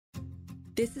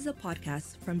This is a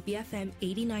podcast from BFM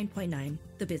 89.9,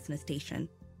 the business station.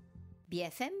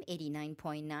 BFM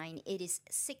 89.9. It is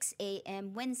 6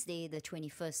 a.m. Wednesday, the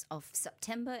 21st of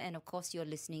September. And of course, you're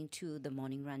listening to The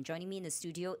Morning Run. Joining me in the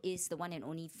studio is the one and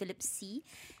only Philip C.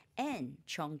 and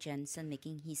Chong Jensen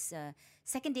making his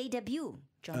second day debut.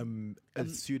 I'm a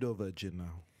pseudo-virgin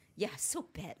now. Yeah, so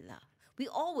bad lah. We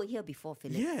all were here before,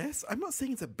 Philip. Yes, I'm not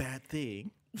saying it's a bad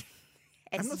thing.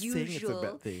 As I'm not saying it's a usual,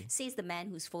 bad thing. says the man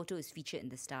whose photo is featured in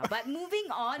the Star. But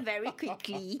moving on very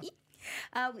quickly.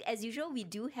 As usual, we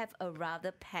do have a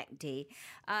rather packed day.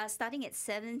 Starting at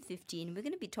 7:15, we're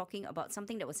going to be talking about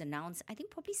something that was announced, I think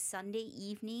probably Sunday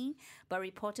evening, but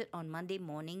reported on Monday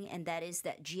morning, and that is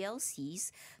that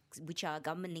GLCs, which are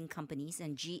government-linked companies,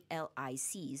 and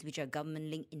GLICs, which are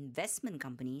government-linked investment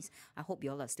companies, I hope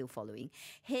you all are still following,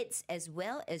 heads as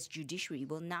well as judiciary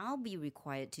will now be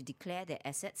required to declare their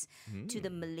assets to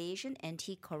the Malaysian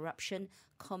Anti-Corruption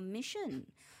Commission.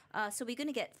 So we're going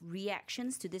to get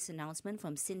reactions to this announcement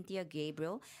from Cynthia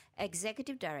Gabriel,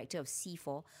 Executive Director of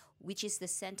C4, which is the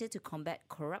Centre to Combat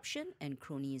Corruption and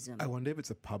Cronyism. I wonder if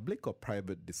it's a public or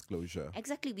private disclosure.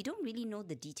 Exactly. We don't really know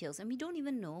the details, and we don't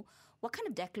even know what kind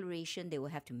of declaration they will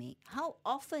have to make. How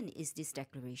often is this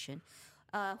declaration?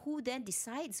 Who then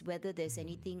decides whether there's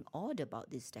anything odd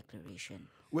about this declaration?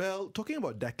 Well, talking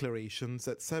about declarations,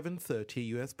 at 7:30,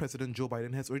 US President Joe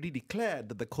Biden has already declared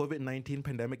that the COVID-19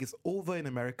 pandemic is over in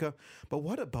America. But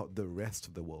what about the rest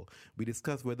of the world? We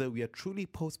discuss whether we are truly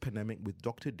post-pandemic with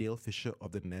Dr. Dale Fisher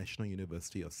of the National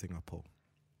University of Singapore.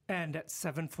 And at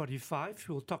 7:45,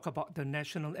 we'll talk about the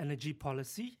National Energy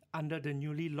Policy. Under the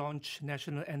newly launched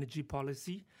National Energy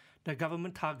Policy, the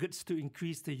government targets to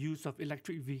increase the use of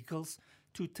electric vehicles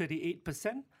to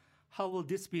 38%. How will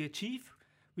this be achieved?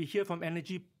 We hear from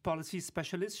energy policy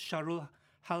specialist Sharul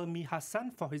Halmi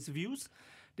Hassan for his views.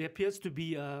 There appears to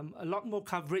be a lot more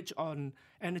coverage on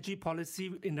energy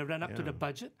policy in the run-up to the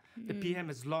budget. The PM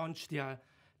has launched their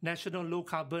National Low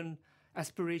Carbon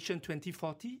Aspiration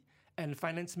 2040, and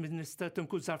Finance Minister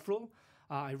Tunku Zafrul,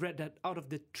 I read that out of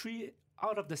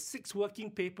the 6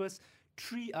 working papers,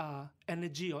 3 are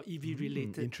energy or EV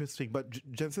related. Interesting. But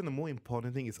Jensen, the more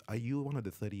important thing is, are you one of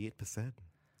the 38%?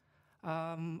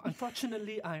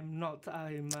 Unfortunately, I'm not.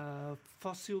 I'm a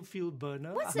fossil fuel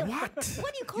burner. What do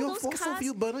you call You're those a fossil cars?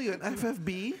 fuel burner, you're an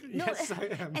FFB? No, Yes, I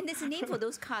am. and there's a name for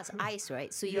those cars, ICE,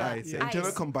 right? So you're It's internal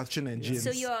ICE. combustion engines.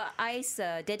 So you're ICE,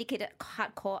 dedicated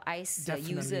hardcore ICE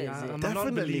user, is I'm it? not a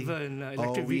Definitely. believer in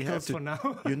electric we vehicles have for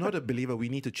now. You're not a believer. We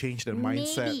need to change the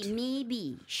mindset.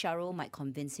 Maybe Cheryl might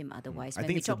convince him otherwise I when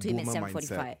think we it's a talk to him at boomer 7:45.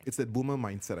 mindset. It's that boomer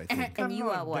mindset, I think. And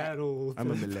you are Not what? that old. I'm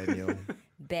a millennial.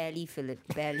 Barely, Philip,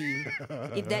 barely.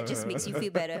 If that just makes you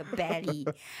feel better, barely.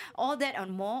 All that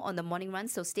and more on the morning run,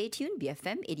 so stay tuned.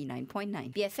 BFM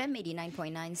 89.9. BFM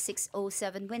 89.9,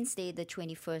 6:07, Wednesday, the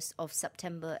 21st of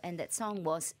September. And that song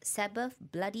was Sabbath,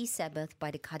 Bloody Sabbath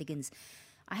by the Cardigans.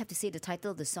 I have to say, the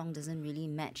title of the song doesn't really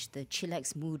match the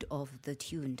chillax mood of the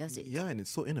tune, does it? Yeah, and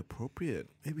it's so inappropriate.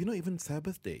 Maybe not even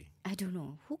Sabbath day. I don't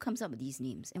know. Who comes up with these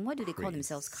names? And why do they call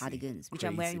themselves Crazy, cardigans? Which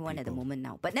I'm crazy wearing one at the people. moment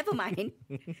now. But never mind.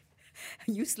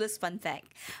 Useless fun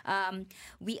fact.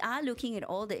 We are looking at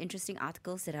all the interesting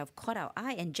articles that have caught our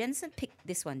eye. And Jensen picked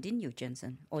this one, didn't you,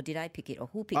 Jensen? Or did I pick it? Or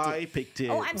who picked it? I picked it.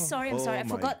 Oh, I'm sorry. Oh I my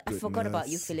forgot about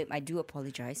you, goodness. Philip. I do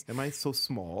apologize. Am I so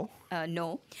small?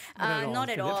 No. Not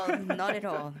at all, Not at all. Not at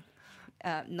all.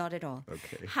 Not at all.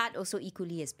 Okay. Heart also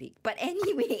equally as big. But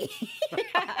anyway,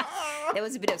 there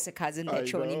was a bit of sarcasm there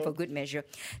thrown in for good measure.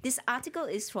 This article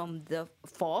is from the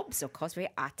Forbes, of course, very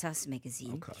Atas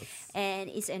magazine. course. And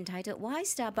it's entitled, Why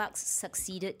Starbucks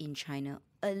Succeeded in China,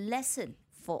 a Lesson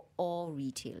for All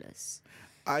Retailers.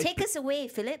 Take us away,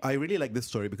 Philip. I really like this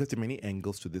story because there are many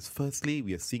angles to this. Firstly,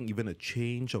 we are seeing even a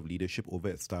change of leadership over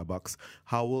at Starbucks.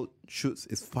 Howard Schultz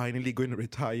is finally going to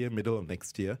retire middle of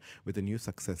next year with a new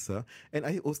successor. And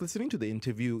I was listening to the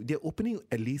interview. They're opening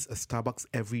at least a Starbucks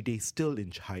every day still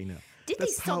in China. Did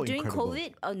That's they how stop during incredible.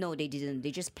 COVID? Oh, no, they didn't.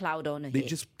 They just plowed on ahead. They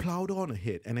just plowed on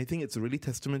ahead. And I think it's a really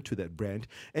testament to that brand.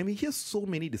 And we hear so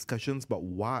many discussions about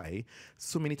why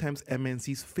so many times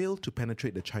MNCs fail to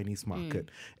penetrate the Chinese market,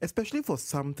 especially for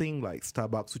something like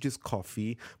Starbucks, which is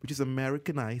coffee, which is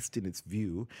Americanized in its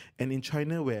view. And in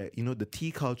China, where, the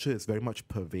tea culture is very much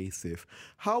pervasive,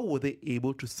 how were they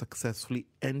able to successfully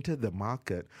enter the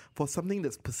market for something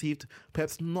that's perceived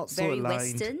perhaps not so Very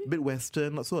aligned, Western? bit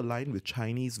Western, not so aligned with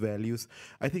Chinese values?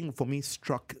 I think for me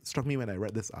struck me when I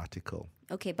read this article.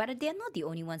 Okay, but they're not the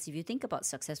only ones. If you think about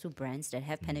successful brands that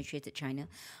have penetrated China,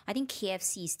 I think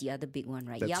KFC is the other big one,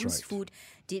 right? That's Yum's right. Food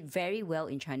did very well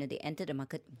in China. They entered the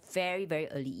market very, very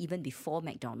early, even before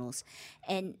McDonald's.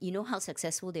 And you know how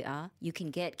successful they are? You can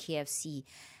get KFC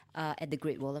at the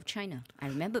Great Wall of China. I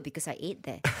remember because I ate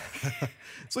there.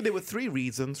 So there were three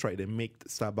reasons, right, that make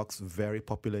Starbucks very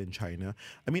popular in China.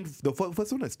 I mean, the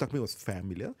first one that struck me was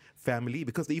family,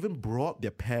 because they even brought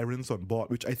their parents on board,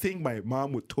 which I think my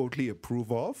mom would totally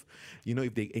approve of, you know,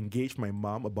 if they engaged my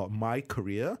mom about my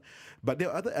career. But there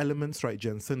are other elements, right,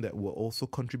 Jensen, that were also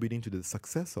contributing to the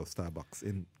success of Starbucks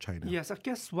in China. Yes, I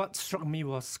guess what struck me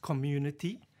was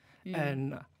community.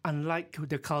 And unlike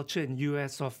the culture in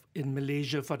US or in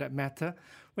Malaysia for that matter,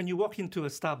 when you walk into a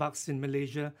Starbucks in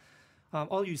Malaysia,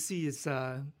 all you see is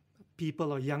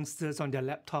people or youngsters on their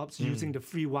laptops using the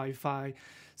free Wi-Fi,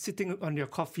 sitting on their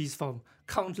coffees for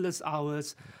countless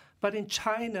hours. But in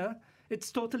China,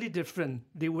 it's totally different.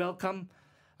 They welcome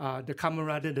the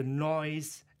camaraderie, the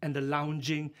noise, and the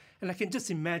lounging. And I can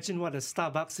just imagine what a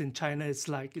Starbucks in China is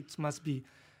like. It must be...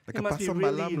 Like it a must be pasar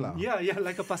really, malam lah. Yeah,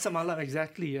 like a pasar malam,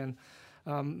 exactly. And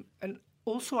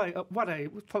also, what I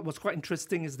thought was quite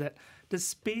interesting is that the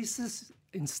spaces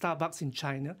in Starbucks in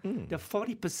China, they're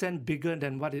 40% bigger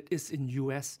than what it is in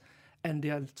US, and they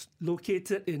are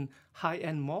located in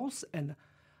high-end malls and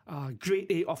grade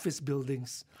A office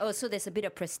buildings. Oh, so there's a bit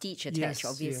of prestige attached,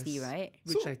 obviously, right?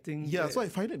 Which I think... Yeah, so I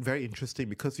find it very interesting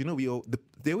because, you know,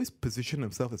 they always position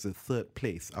themselves as the third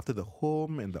place. After the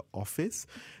home and the office,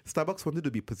 Starbucks wanted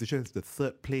to be positioned as the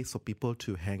third place for people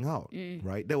to hang out,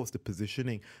 right? That was the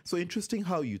positioning. So interesting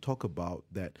how you talk about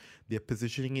that they're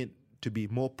positioning it to be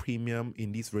more premium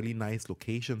in these really nice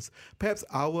locations. Perhaps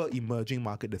our emerging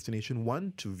market destination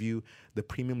want to view the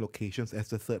premium locations as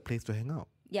the third place to hang out.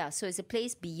 Yeah, so it's a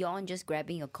place beyond just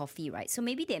grabbing a coffee, right? So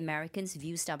maybe the Americans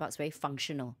view Starbucks very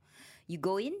functional. You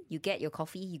go in, you get your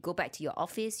coffee, you go back to your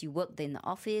office, you work in the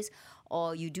office,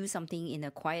 or you do something in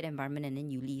a quiet environment and then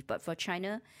you leave. But for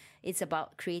China, it's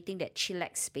about creating that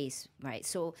chillax space, right?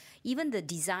 So even the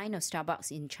design of Starbucks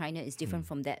in China is different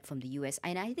from that from the US.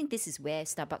 And I think this is where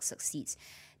Starbucks succeeds.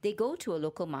 They go to a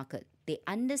local market. They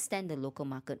understand the local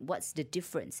market. What's the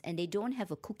difference? And they don't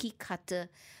have a cookie cutter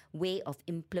way of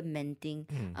implementing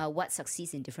what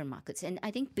succeeds in different markets. And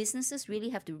I think businesses really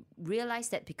have to realize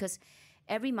that because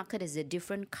every market has a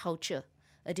different culture,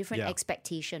 a different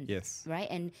expectation. Yes. Right?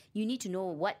 And you need to know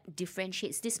what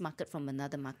differentiates this market from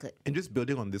another market. And just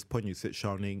building on this point you said,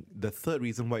 Xiaoning, the third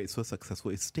reason why it's so successful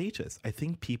is status. I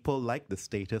think people like the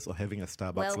status of having a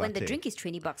Starbucks Well, when latte. the drink is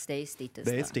 $20, there is status.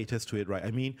 There is status to it, right? I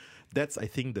mean, that's, I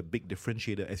think, the big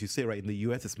differentiator. As you say, right, in the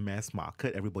US, it's mass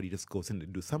market. Everybody just goes in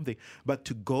and do something. But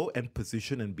to go and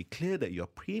position and be clear that you're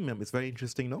premium is very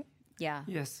interesting, no? Yeah.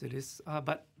 Yes, it is.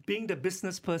 But being the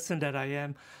business person that I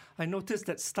am, I noticed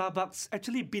that Starbucks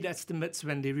actually beat estimates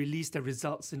when they released the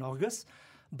results in August.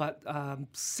 But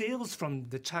sales from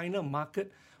the China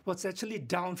market was actually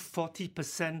down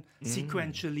 40%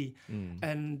 sequentially.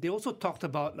 And they also talked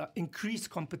about increased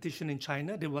competition in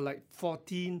China. There were like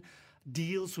 14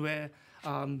 deals where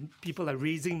people are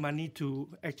raising money to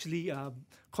actually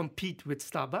compete with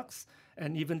Starbucks.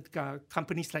 And even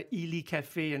companies like Ely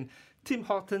Cafe and Tim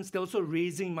Hortons, they're also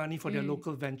raising money for their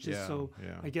local ventures.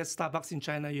 I guess Starbucks in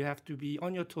China, you have to be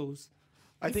on your toes.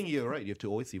 I think you're right. You have to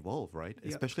always evolve, right?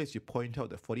 Especially as you point out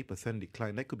that 40%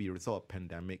 decline, that could be a result of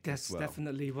pandemic Yes, as well.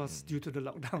 definitely was due to the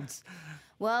lockdowns.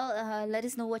 Well, let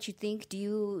us know what you think. Do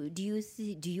you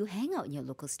hang out in your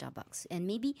local Starbucks? And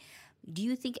maybe do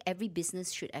you think every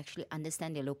business should actually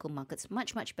understand their local markets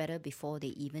much, much better before they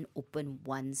even open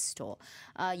one store?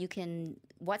 You can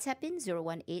WhatsApp in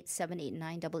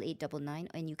 018-789-8899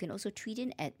 and you can also tweet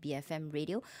in at BFM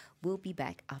Radio. We'll be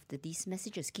back after these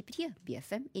messages. Keep it here,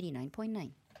 BFM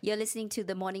 89.9. You're listening to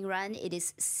The Morning Run. It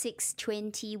is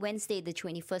 6:20, Wednesday, the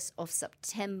 21st of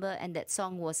September, and that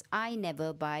song was I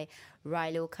Never by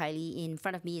Rilo Kiley. In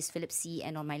front of me is Philip C,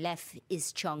 and on my left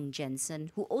is Chong Jensen,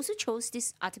 who also chose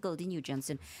this article, didn't you,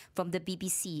 Jensen, from the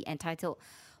BBC, entitled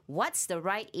What's the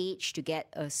Right Age to Get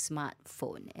a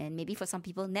Smartphone? And maybe for some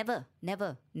people, never,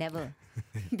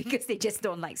 because they just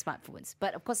don't like smartphones.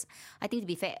 But of course, I think to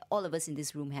be fair, all of us in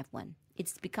this room have one.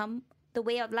 It's become the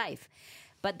way of life.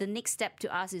 But the next step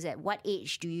to ask is at what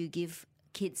age do you give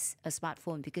kids a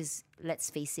smartphone? Because let's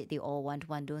face it, they all want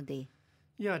one, don't they?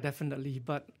 Yeah, definitely.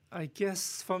 But I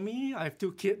guess for me, I have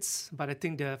two kids, but I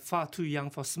think they're far too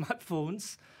young for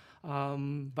smartphones.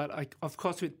 But of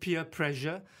course, with peer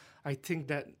pressure, I think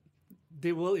that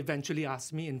they will eventually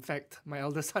ask me. In fact, my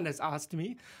elder son has asked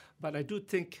me. But I do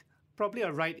think probably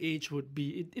a right age would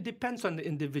be, it depends on the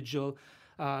individual.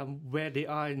 Where they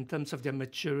are in terms of their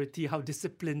maturity, how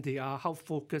disciplined they are, how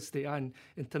focused they are in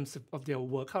terms of their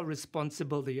work, how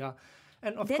responsible they are.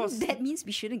 And of Then course, that means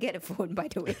we shouldn't get a phone, by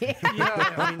the way.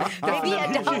 maybe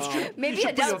Maybe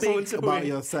adults Speak about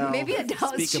yourself. Maybe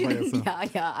adults Speak about shouldn't.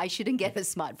 yourself. I shouldn't get a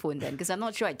smartphone then, because I'm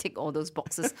not sure I tick all those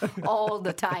boxes all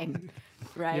the time,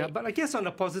 right? Yeah, but I guess on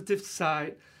the positive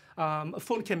side, a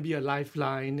phone can be a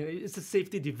lifeline. It's a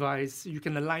safety device. You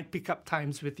can align pickup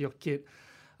times with your kid.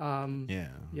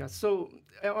 Yeah. So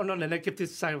on the negative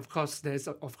side, of course, there's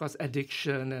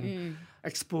addiction and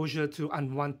exposure to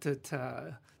unwanted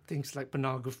things like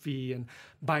pornography and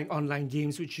buying online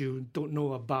games which you don't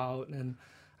know about. And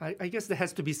I guess there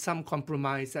has to be some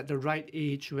compromise at the right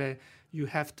age where you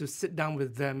have to sit down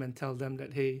with them and tell them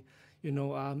that, hey,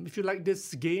 if you like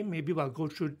this game, maybe I'll go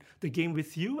through the game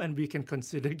with you and we can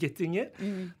consider getting it.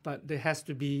 But there has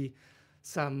to be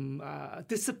some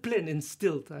discipline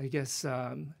instilled, I guess,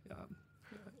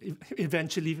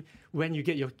 eventually when you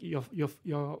get your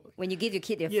when you give your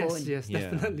kid their phone. Yes,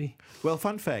 definitely. Well,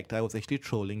 fun fact, I was actually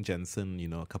trolling Jensen,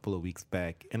 a couple of weeks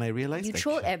back, and I realized... You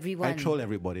troll everyone. I troll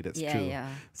everybody, that's true. Yeah.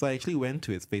 So I actually went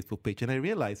to his Facebook page, and I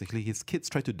realized actually his kids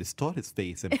try to distort his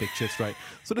face and pictures, right?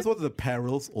 So that's one of the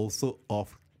perils also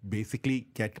of basically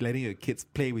letting your kids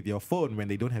play with your phone when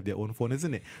they don't have their own phone,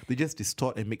 isn't it? They just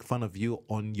distort and make fun of you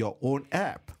on your own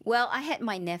app. Well, I had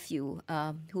my nephew,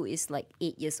 who is like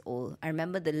 8 years old. I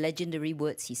remember the legendary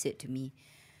words he said to me.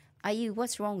 Ayu,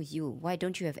 what's wrong with you? Why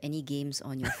don't you have any games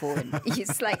on your phone?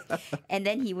 It's like, and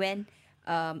then he went,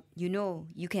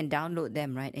 you can download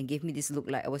them, right? And gave me this look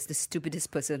like I was the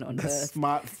stupidest person on The earth.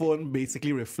 smartphone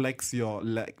basically reflects your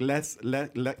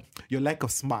your lack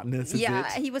of smartness, is Yeah,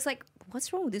 it? he was like,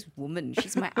 what's wrong with this woman?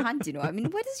 She's my aunt, I mean,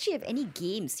 why does she have any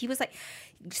games? He was like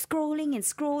scrolling and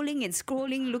scrolling and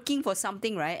scrolling, looking for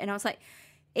something, right? And I was like,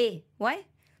 hey, why?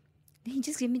 Then he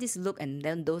just gave me this look, and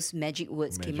then those magic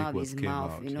words came out of his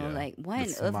mouth. Like, why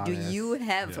The on earth do smartest, you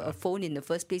have a phone in the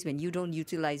first place when you don't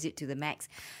utilize it to the max?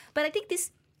 But I think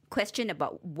this question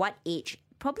about what age,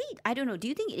 probably, I don't know, do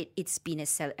you think it's been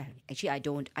actually, I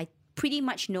don't. I pretty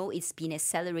much know it's been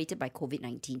accelerated by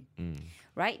COVID-19,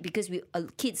 right? Because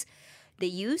kids, they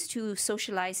used to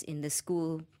socialize in the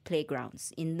school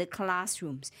playgrounds, in the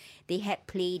classrooms. They had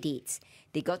play dates.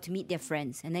 They got to meet their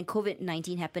friends. And then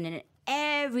COVID-19 happened and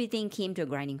everything came to a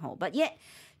grinding halt. But yet,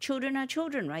 children are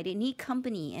children, right? They need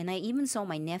company. And I even saw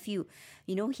my nephew,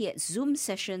 he had Zoom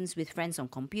sessions with friends on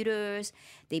computers.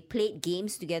 They played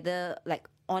games together, like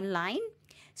online.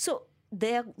 So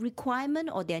their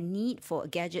requirement or their need for a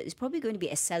gadget is probably going to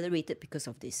be accelerated because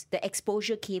of this. The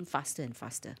exposure came faster and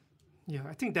faster. Yeah,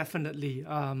 I think definitely.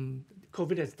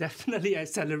 COVID has definitely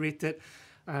accelerated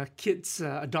kids'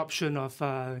 adoption of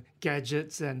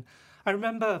gadgets. And I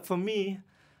remember for me,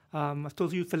 I've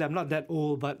told you, Philip, I'm not that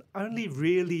old, but I only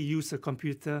really used a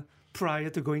computer prior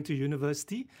to going to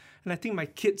university. And I think my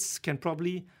kids can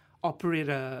probably operate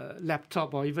a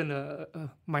laptop or even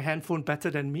my handphone better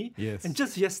than me. Yes. And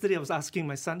just yesterday, I was asking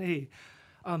my son, hey,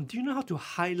 do you know how to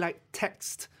highlight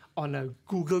text on a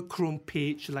Google Chrome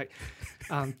page?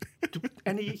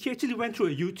 And he actually went through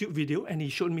a YouTube video and he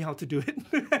showed me how to do it.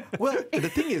 Well, the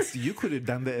thing is, you could have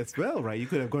done that as well, right? You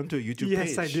could have gone to a YouTube page.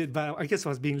 Yes, I did, but I guess I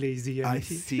was being lazy. I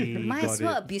see. Might as got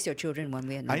well it. abuse your children one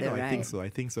way or another, I know, right? I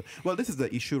think so. Well, this is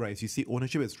the issue, right? As you see,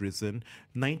 ownership has risen.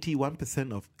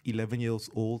 91% of 11 years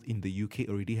old in the UK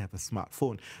already have a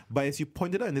smartphone. But as you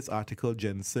pointed out in this article,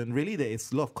 Jensen, really there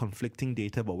is a lot of conflicting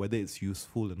data about whether it's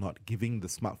useful or not, giving the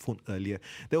smartphone earlier.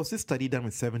 There was this study done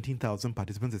with 17,000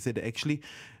 participants that said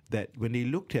that when they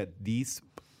looked at these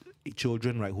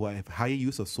children, right, who have higher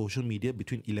use of social media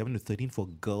between 11 to 13 for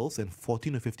girls and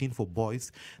 14 to 15 for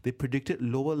boys, they predicted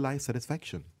lower life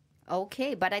satisfaction.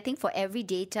 Okay, but I think for every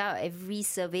data, every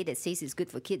survey that says it's good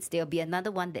for kids, there'll be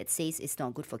another one that says it's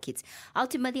not good for kids.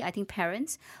 Ultimately, I think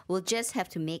parents will just have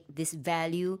to make this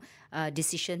value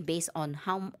decision based on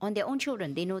their own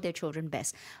children. They know their children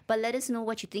best. But let us know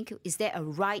what you think. Is there a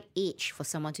right age for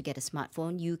someone to get a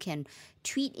smartphone? You can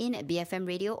tweet in at BFM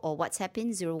Radio or WhatsApp in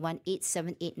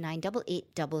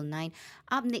 018-789-8899.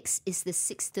 Up next is the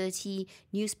 6:30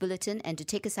 News Bulletin, and to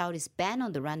take us out is Band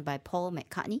on the Run by Paul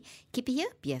McCartney. Keep it here,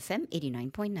 BFM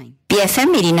 89.9.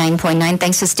 BFM 89.9,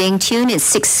 thanks for staying tuned. It's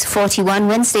 6:41,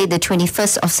 Wednesday, the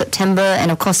 21st of September,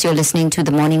 and of course you're listening to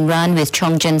The Morning Run with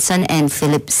Chong Jensen and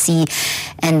Philip C.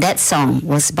 And that song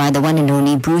was by the one and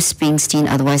only Bruce Springsteen,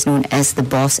 otherwise known as The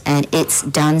Boss, and it's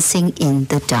Dancing in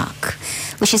the Dark,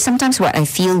 which is sometimes what I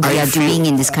feel we are doing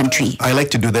in this country. I like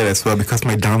to do that as well because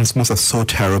my dance moves are so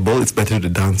terrible. It's better to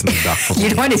dance in the dark for me. You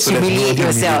don't want to humiliate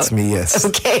yourself. Humiliates me, yes.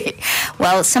 Okay.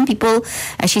 Well, some people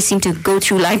actually seem to go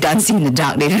through life dancing in the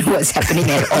dark. They don't know what's happening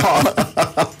at all.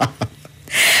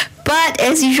 But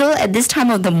as usual, at this time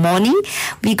of the morning,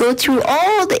 we go through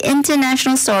all the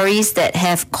international stories that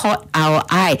have caught our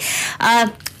eye.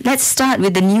 Let's start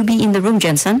with the newbie in the room,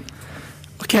 Jensen.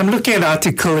 Okay, I'm looking at an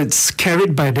article. It's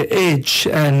carried by The Age.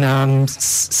 And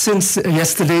since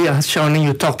yesterday, Xiaoning,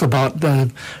 you talked about the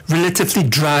relatively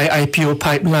dry IPO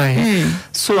pipeline.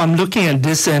 So I'm looking at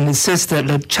this, and it says that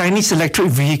the Chinese electric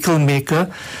vehicle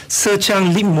maker,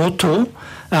 Zhejiang Leapmotor,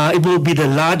 it will be the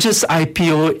largest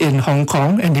IPO in Hong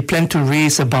Kong, and they plan to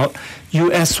raise about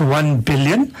 $1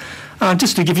 billion.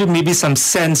 Just to give you maybe some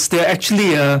sense, they're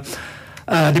actually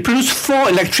they produce 4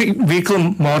 electric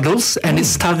vehicle models, and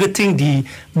it's targeting the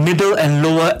middle and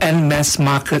lower end mass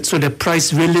market. So they're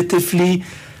priced relatively,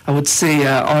 I would say,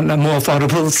 on a more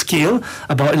affordable scale,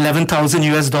 about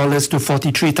 $11,000 to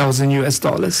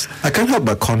 $43,000. I can't help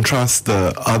but contrast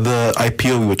the other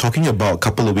IPO we were talking about a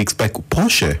couple of weeks back,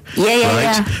 Porsche.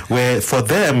 Yeah. Where for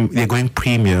them, they're going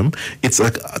premium. It's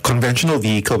a conventional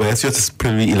vehicle, whereas yours is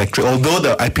purely electric. Although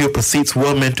the IPO proceeds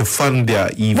were meant to fund their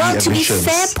EV Well, ambitions. to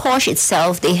be fair, Porsche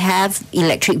itself, they have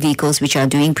electric vehicles which are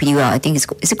doing pretty well. I think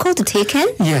is it called the Taycan?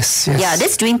 Yes. Yeah,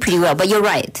 that's doing pretty well. But you're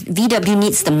right. VW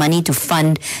needs the money to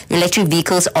fund electric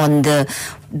vehicles on the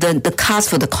cars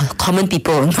for the common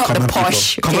people, not the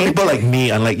Porsche. People. Common people like me,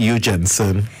 unlike you,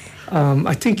 Jensen.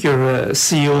 I think you're a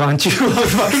CEO, aren't you?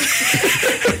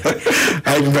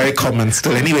 I'm very common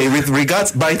still. Anyway, with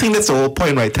regards, but I think that's the whole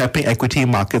point, right? Tapping equity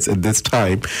markets at this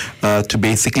time to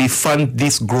basically fund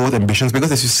these growth ambitions.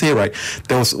 Because as you say, right,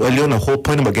 there was earlier on a whole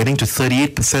point about getting to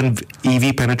 38%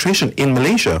 EV penetration in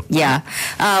Malaysia. Yeah.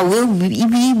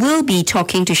 We will be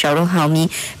talking to Shahrul Haumi,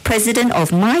 president of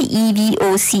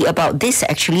MyEVOC, about this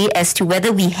actually, as to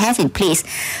whether we have in place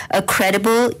a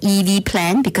credible EV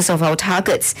plan because of our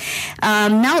targets.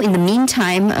 Now, in the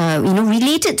meantime,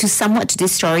 related to somewhat to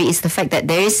this story is the fact that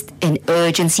there is an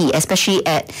urgency, especially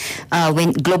at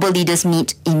when global leaders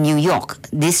meet in New York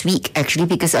this week, actually,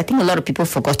 because I think a lot of people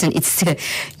have forgotten it's the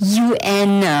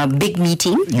UN big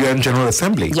meeting. UN General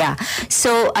Assembly. Yeah.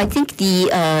 So I think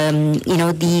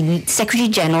the Secretary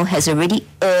General has already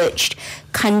urged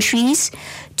countries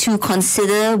to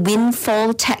consider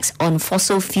windfall tax on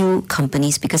fossil fuel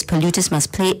companies because polluters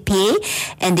must pay,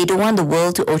 and they don't want the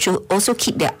world to also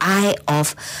keep their eye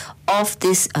off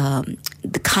this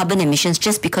the carbon emissions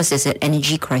just because there's an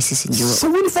energy crisis in Europe.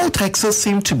 So windfall taxes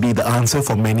seem to be the answer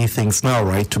for many things now,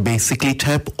 right? To basically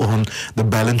tap on the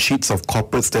balance sheets of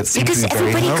corporates that seem Because to be very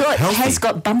everybody healthy. has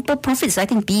got bumper profits. I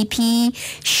think BP,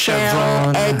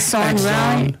 Shell,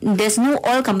 Exxon. There's no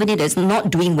oil company that's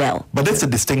not doing well. But that's the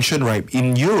distinction, right?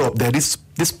 In Europe, there is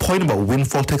this point about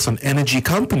windfall tax on energy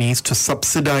companies to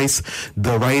subsidize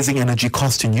the rising energy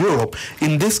cost in Europe.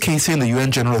 In this case here in the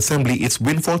UN General Assembly, it's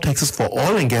windfall taxes for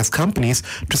oil and gas companies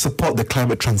to support the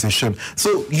climate transition.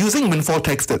 So using windfall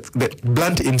tax, that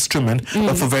blunt instrument,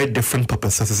 but for very different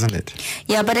purposes, isn't it?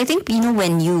 Yeah, but I think,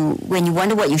 when you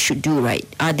wonder what you should do, right,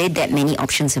 are there that many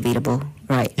options available?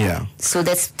 Right. Yeah. So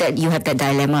that you have that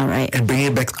dilemma, right? And bringing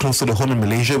it back closer to home in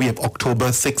Malaysia, we have October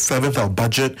 6th, 7th, our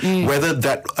budget. Whether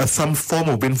that some form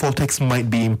of windfall tax might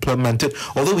be implemented,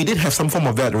 although we did have some form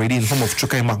of that already in form of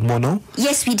Cukai Makmur.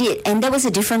 Yes, we did. And that was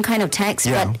a different kind of tax.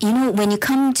 Yeah. But, when you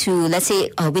come to, let's say,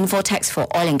 a windfall tax for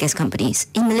oil and gas companies,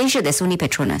 in Malaysia, there's only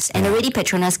Petronas. And already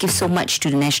Petronas gives so much to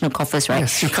the national coffers, right?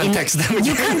 Yes, you can't tax them again.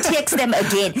 You can't tax them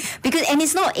again. And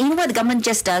it's not, what the government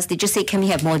just does? They just say, can we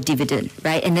have more dividend,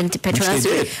 right? And then Petronas,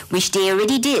 which they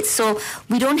already did. So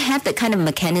we don't have that kind of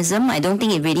mechanism. I don't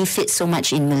think it really fits so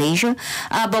much in Malaysia.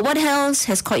 But what else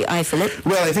has caught your eye, Philip?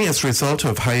 Well, I think as a result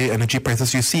of higher energy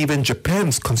prices, you see even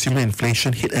Japan's consumer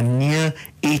inflation hit a near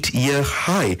 8-year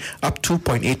high, up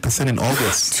 2.8% in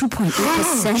August.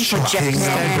 2.8% for Japan.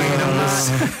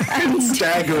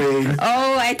 Staggering.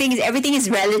 Oh, I think everything is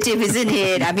relative, isn't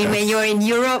it? I mean, when you're in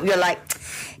Europe, you're like,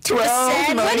 2%,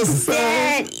 what is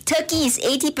that? Turkey is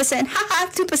 80%. Haha,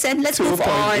 2%. Let's move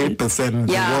on. 2.8%.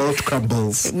 The world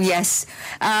crumbles. Yes.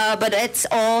 But that's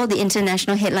all the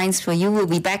international headlines for you. We'll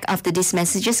be back after these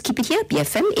messages. Keep it here,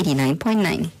 BFM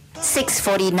 89.9.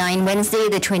 6:49, Wednesday,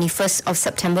 the 21st of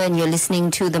September, and you're listening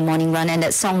to The Morning Run. And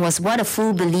that song was What a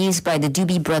Fool Believes by the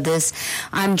Doobie Brothers.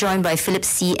 I'm joined by Philip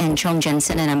C. and Chong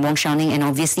Jensen, and I'm Wong Xiaoning. And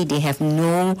obviously, they have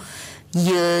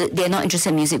they're not interested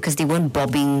in music because they weren't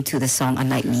bobbing to the song,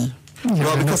 unlike me.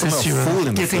 Well, because I'm not a fool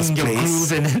in the first your place.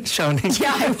 groove in it, Xiaoning.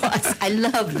 Yeah, I was. I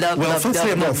love Well,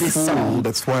 firstly, I'm not a this fool. song.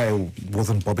 That's why I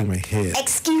wasn't bobbing my head.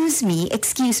 Excuse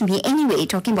excuse me. Anyway,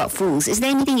 talking about fools, is there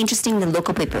anything interesting in the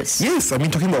local papers? Yes, I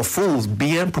mean, talking about fools,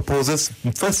 BN proposes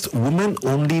first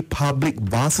women-only public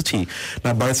varsity.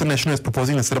 Now, Barisan Nasional is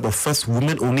proposing to set up a first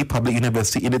women-only public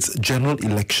university in its general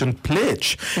election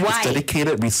pledge. Why? It's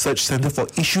dedicated research center for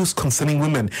issues concerning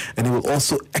women, and it will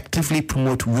also actively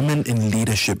promote women in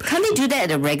leadership. Can't they do that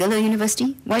at a regular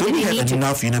university? Why Don't do we they need have to?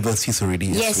 enough universities already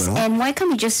Yes, as well? and why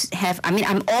can't we just have, I mean,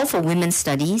 I'm all for women's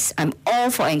studies. I'm all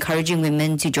for encouraging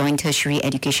women to join tertiary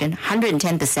education,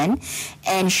 110%,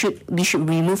 and we should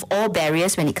remove all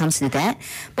barriers when it comes to that.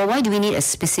 But why do we need a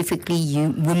specifically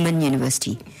women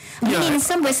university? I mean, in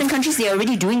some Western countries, they're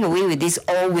already doing away with these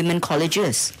all-women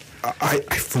colleges. I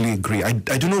fully agree. I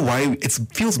don't know why it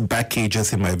feels back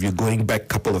ages in my view, going back a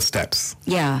couple of steps.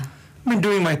 Yeah. I mean,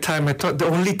 during my time, I thought the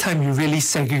only time you really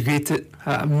segregated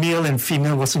male and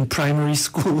female was in primary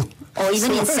school. Or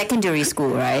even in secondary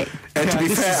school, right? And to be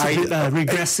this fair, is a bit,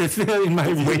 regressive in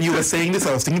my view. when you were saying this,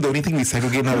 I was thinking the only thing we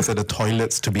segregate now is at the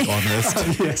toilets, to be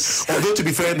honest. Yes. Although, to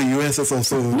be fair, in the US, it's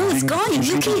also... No, it's being gone. In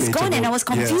hugely UK, it's gone, and I was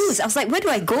debatable. confused. Yes. I was like, where do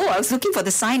I go? I was looking for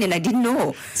the sign, and I didn't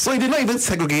know. So they're not even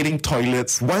segregating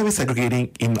toilets. Why are we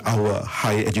segregating in our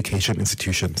higher education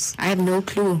institutions? I have no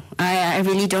clue. I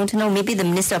really don't know. Maybe the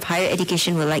Minister of Higher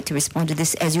Education would like to respond to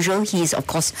this. As usual, he is, of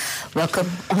course, welcome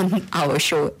on our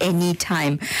show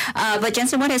anytime. But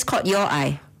Jensen, what has caught your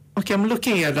eye? Okay, I'm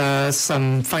looking at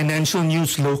some financial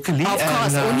news locally. Of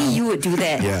course, only you would do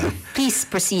that. Yeah. Please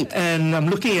proceed. And I'm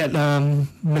looking at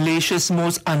Malaysia's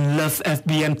most unloved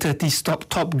FBM30 stock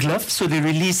Top Glove. So they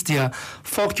released their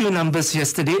 4Q numbers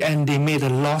yesterday, and they made a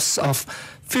loss of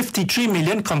 53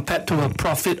 million compared to a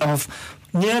profit of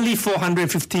nearly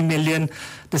 450 million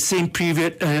the same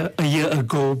period a year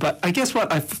ago. But I guess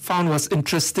what I found was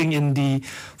interesting in the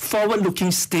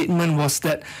forward-looking statement was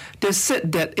that they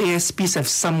said that ASPs have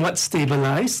somewhat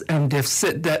stabilized, and they've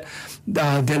said that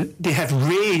they have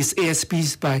raised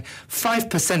ASPs by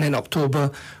 5% in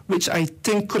October, which I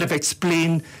think could have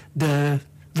explained the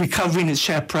recovery in its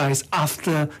share price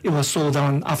after it was sold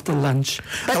on after lunch.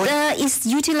 But is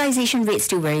utilization rate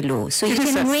still very low? So you It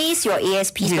is can at- raise your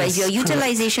ASPs, but if Yes, your correct.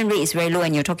 utilization rate is very low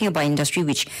and you're talking about industry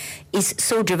which is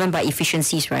so driven by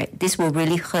efficiencies, right? This will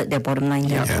really hurt their bottom line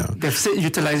here. Yeah. They've said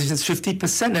utilization is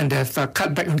 50%, and they've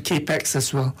cut back on capex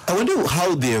as well. I wonder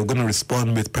how they're going to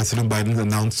respond with President Biden's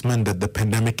announcement that the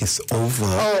pandemic is over.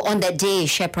 Oh, on that day,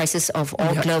 share prices of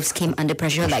all Yeah. gloves came under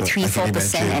pressure, like Sure, I can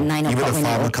 3-4% imagine. at 9 Even o'clock the when it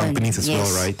pharma opened. companies as well,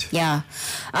 Yes. right? Yeah.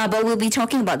 But we'll be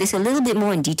talking about this a little bit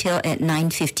more in detail at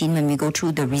 9:15 when we go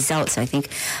through the results, I think.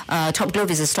 Top Glove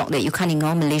is a stock that you can't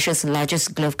ignore, Malaysia's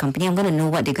largest glove company. I'm going to know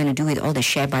what they're going to do with all the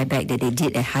share buyback that they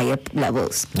did at higher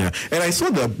levels. Yeah, and I saw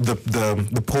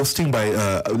the posting by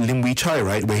Lim Wee Chai,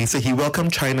 right, where he said he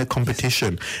welcomed China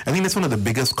competition. I think that's one of the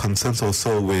biggest concerns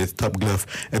also with Top Glove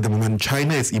at the moment.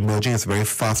 China is emerging as a very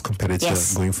fast competitor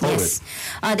going forward. Yes.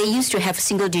 They used to have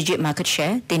single-digit market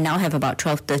share. They now have about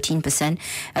 12-13%.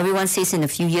 Everyone says in a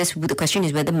few years, the question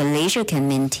is whether Malaysia can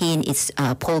maintain its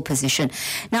pole position.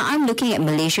 Now, I'm looking at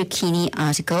Malaysia Kini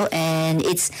article, and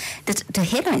it's the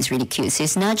headline is really cute. It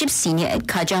says, Najib Senior at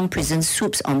Kajang Prison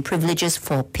swoops on privileges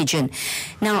for pigeon.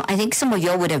 Now, I think some of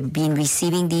you all would have been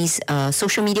receiving these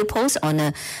social media posts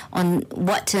on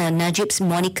what Najib's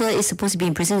moniker is supposed to be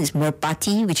in prison is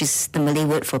Merpati, which is the Malay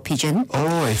word for pigeon.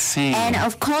 Oh, I see. And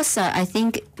of course, I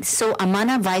think, so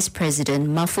Amanah Vice President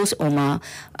Mahfuz Omar,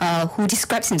 who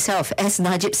describes himself as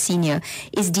Najib Senior,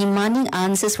 is demanding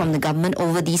answers from the government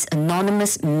over these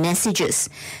anonymous messages,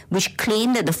 which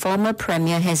claim that the former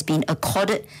premier has been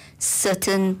accorded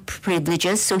certain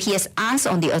privileges. So he has asked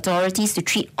on the authorities to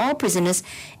treat all prisoners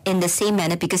in the same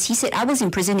manner, because he said, I was in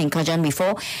prison in Kajang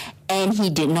before and he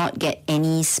did not get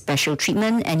any special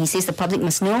treatment. And he says the public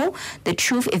must know the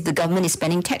truth if the government is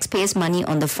spending taxpayers' money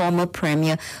on the former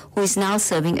premier, who is now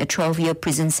serving a 12-year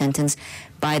prison sentence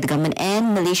by the government.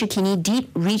 And Malaysia Kini did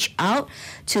reach out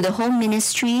to the Home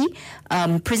Ministry,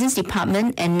 Prisons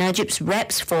Department and Najib's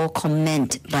reps for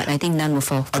comment, but I think none will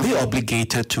fall. Are they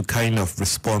obligated to kind of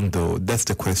respond, though? That's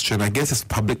the question. I guess it's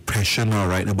public pressure now,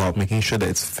 right, about making sure that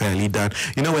it's fairly done.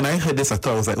 You know, when I heard this, I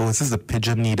thought, I was like, oh, is this a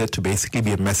pigeon needed to basically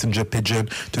be a messenger pigeon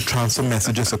to transfer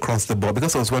messages across the board?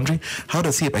 Because I was wondering, how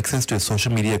does he have access to his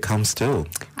social media accounts still?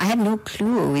 I have no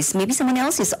clue. Maybe someone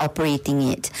else is operating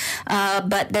it.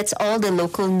 But that's all the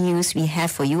local news we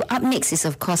have for you. Up next is,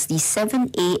 of course, the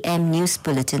 7 a.m. news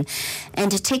bulletin.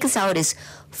 And to take us out is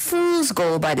Fool's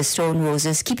Gold by the Stone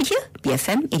Roses. Keep it here,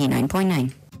 BFM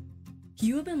 89.9.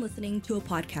 You have been listening to a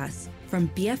podcast from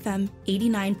BFM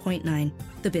 89.9,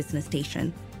 the business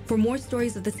station. For more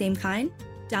stories of the same kind,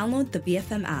 download the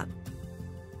BFM app.